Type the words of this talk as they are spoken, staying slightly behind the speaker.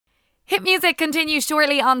Hit music continues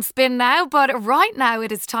shortly on Spin Now, but right now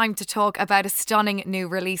it is time to talk about a stunning new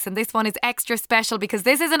release. And this one is extra special because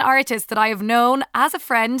this is an artist that I have known as a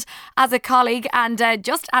friend, as a colleague, and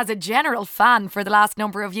just as a general fan for the last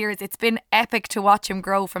number of years. It's been epic to watch him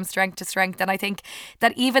grow from strength to strength. And I think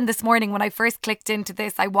that even this morning when I first clicked into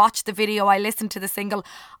this, I watched the video, I listened to the single.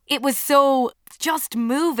 It was so just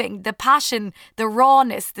moving, the passion, the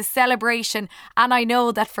rawness, the celebration. And I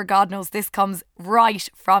know that for God Knows, this comes right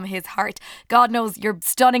from his heart. God Knows, your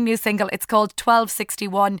stunning new single, it's called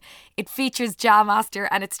 1261. It features Jah Master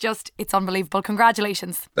and it's unbelievable.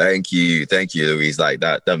 Congratulations. Thank you, Louise. Like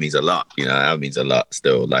that means a lot. You know, that means a lot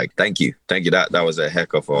still. Like, thank you. That was a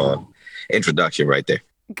heck of a introduction right there.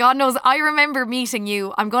 God Knows, I remember meeting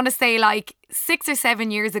you, I'm going to say like 6 or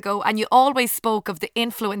 7 years ago, and you always spoke of the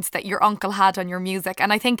influence that your uncle had on your music.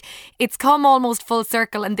 And I think it's come almost full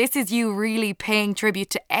circle, and this is you really paying tribute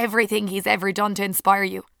to everything he's ever done to inspire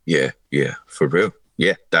you. Yeah, for real.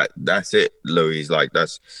 Yeah, that's it, Louise. Like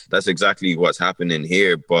that's exactly what's happening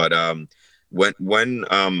here. But when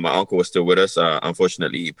my uncle was still with us,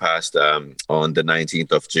 unfortunately he passed on the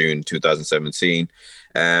 19th of June 2017.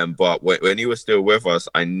 But when he was still with us,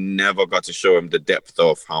 I never got to show him the depth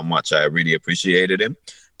of how much I really appreciated him.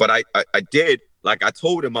 But I did, like, I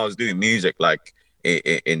told him I was doing music like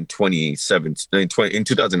in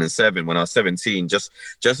 2007 when I was 17, just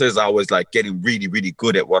as I was like getting really, really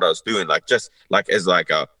good at what I was doing, like just like as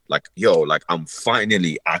like I'm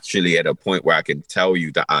finally actually at a point where I can tell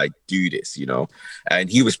you that I do this, you know. And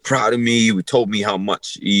he was proud of me. He told me how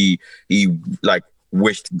much he like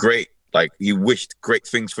wished great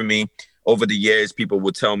things for me. Over the years, people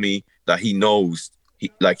would tell me that he knows.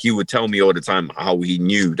 He would tell me all the time how he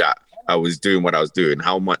knew that I was doing what I was doing,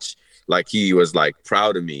 how much like he was like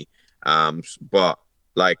proud of me. But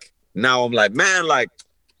like now I'm like, man, I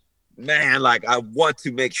want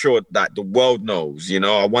to make sure that the world knows, you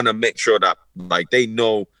know. I want to make sure that like they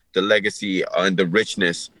know the legacy and the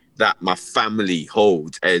richness that my family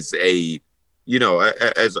holds as a, you know,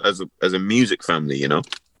 as a music family, you know.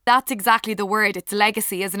 That's exactly the word. It's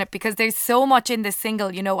legacy, isn't it? Because there's so much in this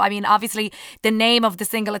single, you know. I mean, obviously, the name of the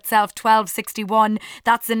single itself, 1261,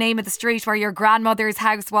 that's the name of the street where your grandmother's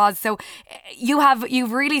house was. So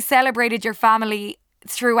you've really celebrated your family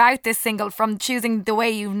throughout this single, from choosing the way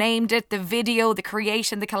you named it, the video, the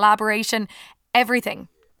creation, the collaboration, everything.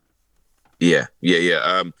 Yeah.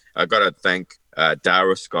 I got to thank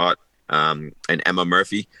Dara Scott and Emma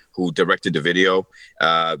Murphy, who directed the video.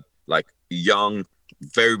 Like young,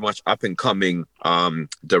 very much up and coming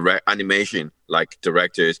direct animation like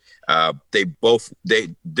directors.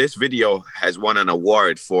 This video has won an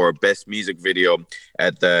award for best music video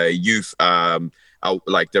at the youth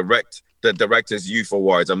the Directors Youth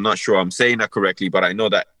Awards. I'm not sure I'm saying that correctly, but I know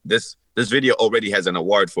that this video already has an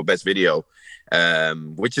award for best video,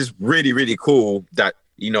 which is really, really cool that,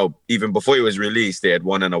 you know, even before it was released, they had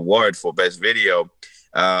won an award for best video.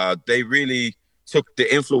 They really took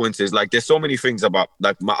the influences. Like, there's so many things about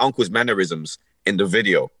like my uncle's mannerisms in the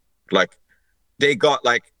video. Like, they got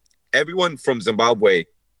like everyone from Zimbabwe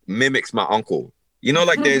mimics my uncle. You know,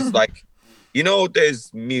 like there's like, you know,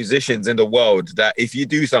 there's musicians in the world that if you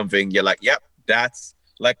do something, you're like, yep, that's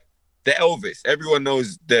like the Elvis. Everyone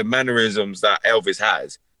knows the mannerisms that Elvis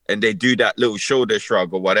has, and they do that little shoulder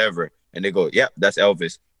shrug or whatever, and they go, yep, that's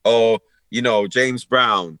Elvis. Or, you know, James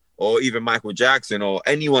Brown, or even Michael Jackson, or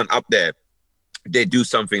anyone up there, they do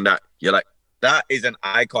something that you're like, that is an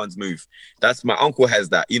icon's move. That's my uncle has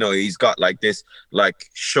that. You know, he's got like this like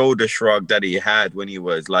shoulder shrug that he had when he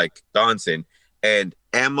was like dancing, and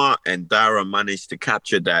Emma and Dara managed to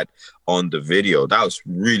capture that on the video. That was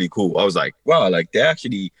really cool. I was like, wow, like they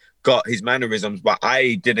actually got his mannerisms, but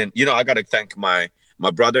I didn't. You know, I got to thank my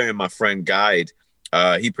brother and my friend Guide.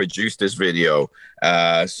 He produced this video.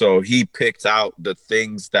 So he picked out the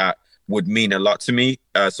things that would mean a lot to me.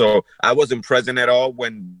 So I wasn't present at all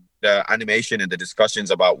when the animation and the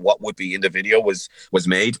discussions about what would be in the video was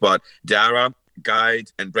made, but Dara,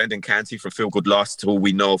 Guide, and Brendan Canty from Feel Good Lost, who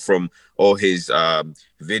we know from all his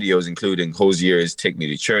videos, including Hosier's Take Me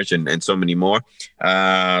to Church and so many more.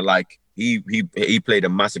 Like he played a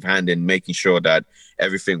massive hand in making sure that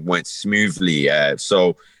everything went smoothly.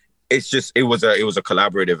 So it was a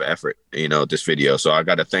collaborative effort, you know, this video. So I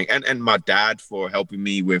got to thank and my dad for helping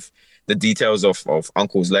me with the details of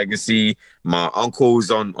Uncle's legacy. My uncles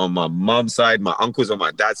on my mom's side, my uncles on my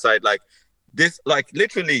dad's side, like this, like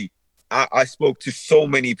literally. I spoke to so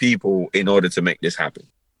many people in order to make this happen.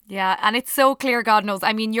 Yeah, and it's so clear, God knows.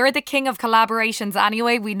 I mean, you're the king of collaborations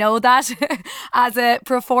anyway. We know that as a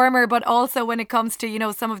performer, but also when it comes to, you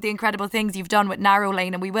know, some of the incredible things you've done with Narrow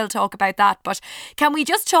Lane, and we will talk about that. But can we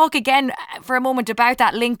just talk again for a moment about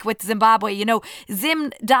that link with Zimbabwe? You know,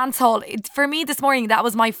 Zimdancehall. For me this morning, that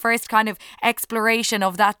was my first kind of exploration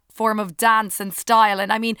of that form of dance and style.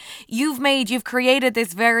 And I mean, you've created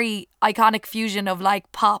this very iconic fusion of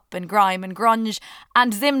like pop and grime and grunge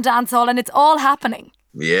and Zimdancehall, and it's all happening.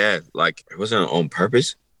 Yeah, like it wasn't on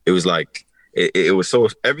purpose. It was like it was so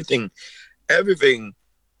everything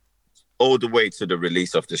all the way to the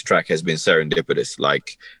release of this track has been serendipitous.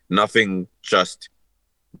 Like nothing just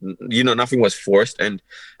nothing was forced. And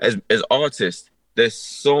as artists, there's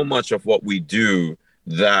so much of what we do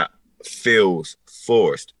that feels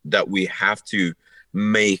forced that we have to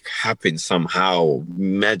make happen somehow,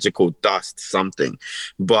 magical dust, something.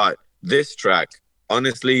 But this track,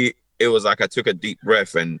 honestly, it was like I took a deep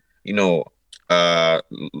breath and,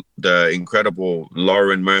 the incredible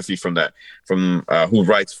Lauren Murphy who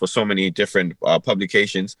writes for so many different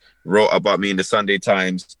publications, wrote about me in the Sunday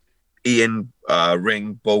Times. Ian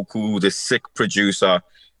Ring Boku, the sick producer,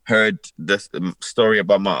 heard the story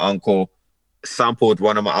about my uncle, sampled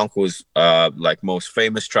one of my uncle's most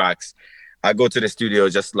famous tracks. I go to the studio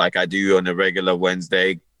just like I do on a regular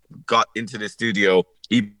Wednesday, got into the studio,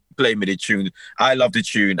 he play me the tune. I love the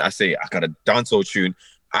tune. I say, I got a dancehall tune.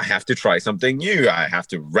 I have to try something new. I have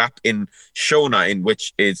to rap in Shona, in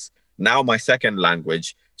which is now my second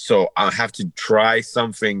language. So I have to try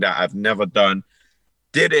something that I've never done.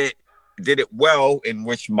 Did it well, in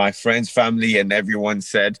which my friends, family, and everyone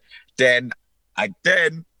said. Then I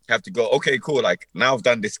have to go, okay, cool. Like now I've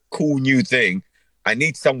done this cool new thing. I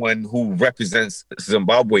need someone who represents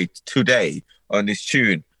Zimbabwe today on this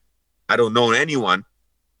tune. I don't know anyone.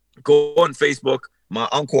 Go on Facebook. My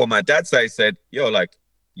uncle on my dad's side said,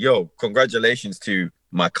 yo, congratulations to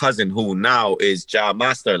my cousin who now is Jah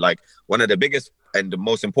Master, like one of the biggest and the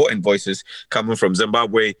most important voices coming from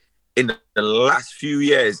Zimbabwe in the last few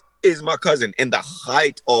years is my cousin in the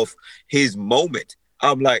height of his moment.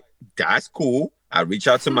 I'm like, that's cool. I reach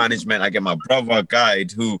out to management. I get my brother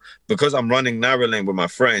Guide, who, because I'm running Narrow Lane with my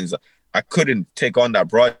friends, I couldn't take on that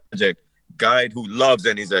project. Guide, who loves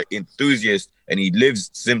and is an enthusiast and he lives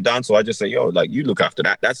Zimdan. So I just say, yo, like, you look after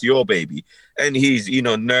that. That's your baby. And he's,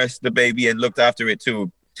 nursed the baby and looked after it too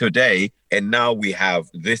today. And now we have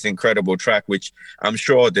this incredible track, which I'm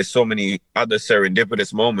sure there's so many other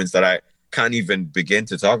serendipitous moments that I can't even begin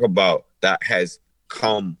to talk about that has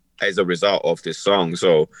come as a result of this song.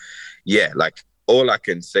 So yeah, like all I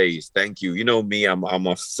can say is thank you. You know me, I'm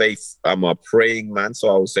a praying man. So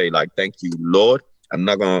I will say like, thank you, Lord. I'm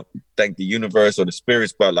not going to thank the universe or the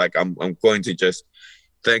spirits, but like, I'm going to just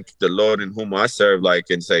thank the Lord in whom I serve, like,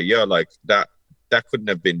 and say, yeah, like that couldn't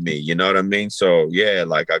have been me. You know what I mean? So yeah,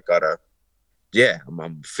 like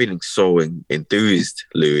I'm feeling so enthused,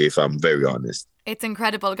 Louis, if I'm very honest. It's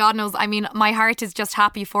incredible. God knows. I mean, my heart is just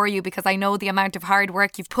happy for you because I know the amount of hard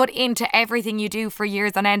work you've put into everything you do for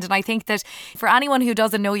years on end. And I think that for anyone who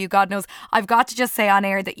doesn't know you, God knows, I've got to just say on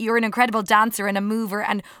air that you're an incredible dancer and a mover.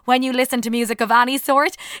 And when you listen to music of any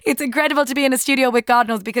sort, it's incredible to be in a studio with God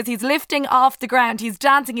knows, because he's lifting off the ground, he's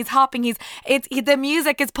dancing, he's hopping, the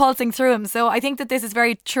music is pulsing through him. So I think that this is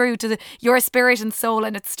very true to your spirit and soul,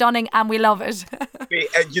 and it's stunning and we love it.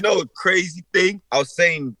 And crazy thing, I was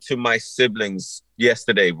saying to my siblings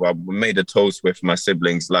yesterday, well, we made a toast with my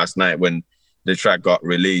siblings last night when the track got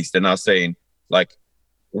released, and I was saying, like,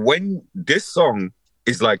 when this song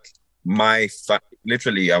is like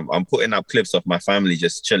literally, I'm putting up clips of my family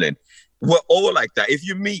just chilling. We're all like that. If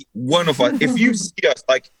you meet one of us, if you see us,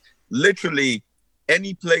 like literally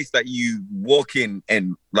any place that you walk in,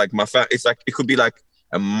 and like my family, it's like it could be like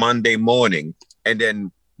a Monday morning, and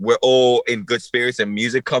then we're all in good spirits and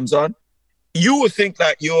music comes on. You would think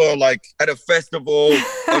that you're like at a festival,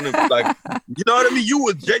 like, you know what I mean? You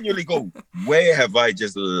would genuinely go, where have I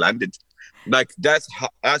just landed? Like, that's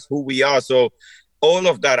who we are. So all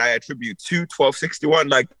of that I attribute to 1261.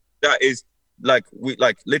 Like, that is like, we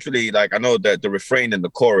like literally, like, I know that the refrain in the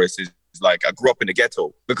chorus is like, I grew up in the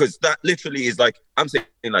ghetto, because that literally is like, I'm saying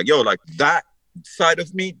like, yo, like that side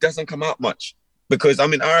of me doesn't come out much because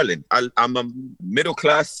I'm in Ireland. I'm a middle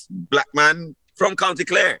class black man from County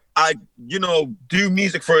Clare. I, do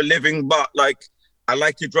music for a living, but like, I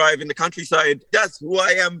like to drive in the countryside. That's who I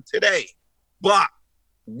am today. But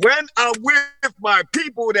when I'm with my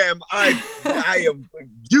people, I am a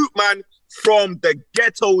youth man from the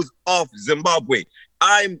ghettos of Zimbabwe.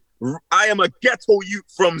 I am a ghetto youth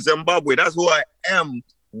from Zimbabwe. That's who I am.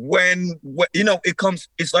 When it comes,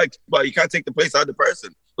 it's like, well, you can't take the place out of the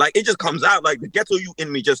person. Like it just comes out, like the ghetto you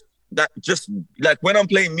in me just like when I'm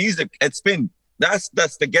playing music at Spin, that's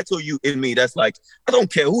the ghetto you in me. That's like, I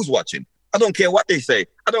don't care who's watching. I don't care what they say.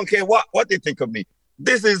 I don't care what they think of me.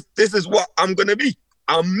 This is what I'm gonna be.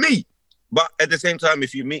 I'm me. But at the same time,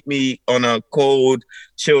 if you meet me on a cold,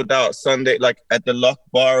 chilled out Sunday, like at the Lock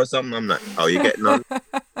Bar or something, I'm like, oh, you getting on?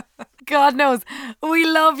 God knows. We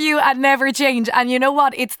love you and never change. And you know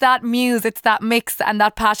what? It's that muse, it's that mix and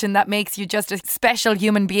that passion that makes you just a special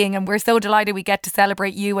human being. And we're so delighted we get to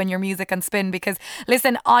celebrate you and your music and Spin, because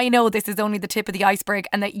listen, I know this is only the tip of the iceberg,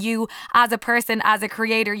 and that you as a person, as a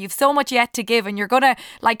creator, you've so much yet to give, and you're gonna,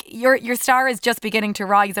 like, your star is just beginning to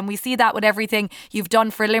rise. And we see that with everything you've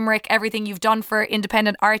done for Limerick, everything you've done for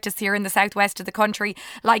independent artists here in the southwest of the country.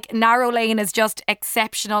 Like, Narrow Lane is just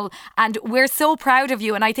exceptional, and we're so proud of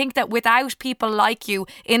you. And I think that without people like you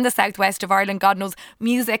in the southwest of Ireland, God knows,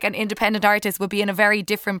 music and independent artists would be in a very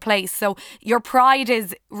different place. So your pride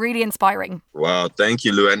is really inspiring. Wow, thank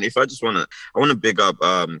you, Lou. And if I want to big up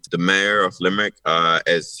the mayor of Limerick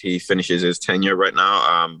as he finishes his tenure right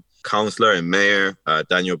now. Councillor and Mayor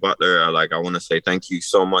Daniel Butler, I want to say thank you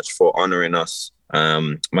so much for honouring us,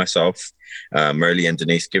 myself, Merle and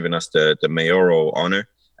Denise, giving us the mayoral honour.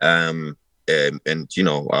 And you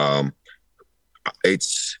know,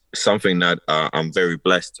 it's something that I'm very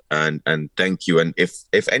blessed and thank you. And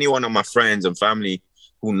if any one of my friends and family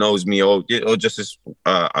who knows me or just as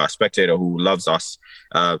a spectator who loves us,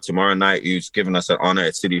 tomorrow night, who's giving us an honor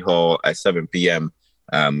at City Hall at 7 p.m.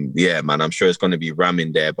 Yeah, man, I'm sure it's going to be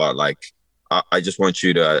ramming there. But like, I just want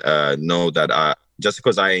you to know that just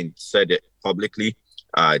because I ain't said it publicly,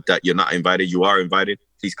 that you're not invited, you are invited.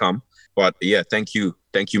 Please come. But yeah, thank you,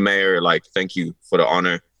 Mayor. Like, thank you for the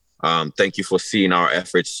honor. Thank you for seeing our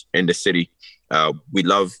efforts in the city. We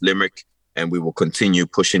love Limerick, and we will continue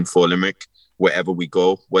pushing for Limerick wherever we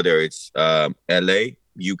go, whether it's LA,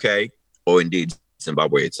 UK, or indeed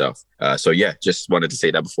Zimbabwe itself. So yeah, just wanted to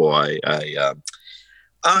say that before I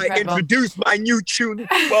introduce my new tune,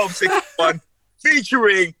 1261,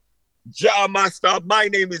 featuring Jah Master. My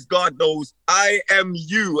name is God Knows. I am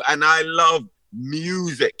you, and I love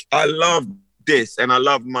music. I love this, and I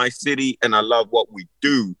love my city, and I love what we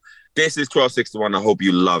do. This is 1261. I hope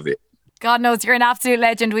you love it. God knows, you're an absolute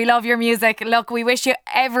legend. We love your music. Look, we wish you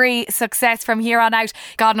every success from here on out.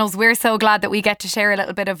 God knows, we're so glad that we get to share a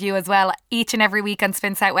little bit of you as well each and every week on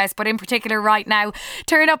Spin Southwest, but in particular right now,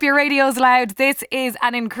 turn up your radios loud. This is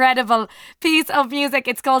an incredible piece of music.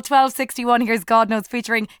 It's called 1261. Here's God Knows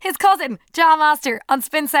featuring his cousin Jah Master on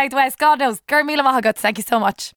Spin Southwest. God knows. Gurmila Mahaguts, thank you so much.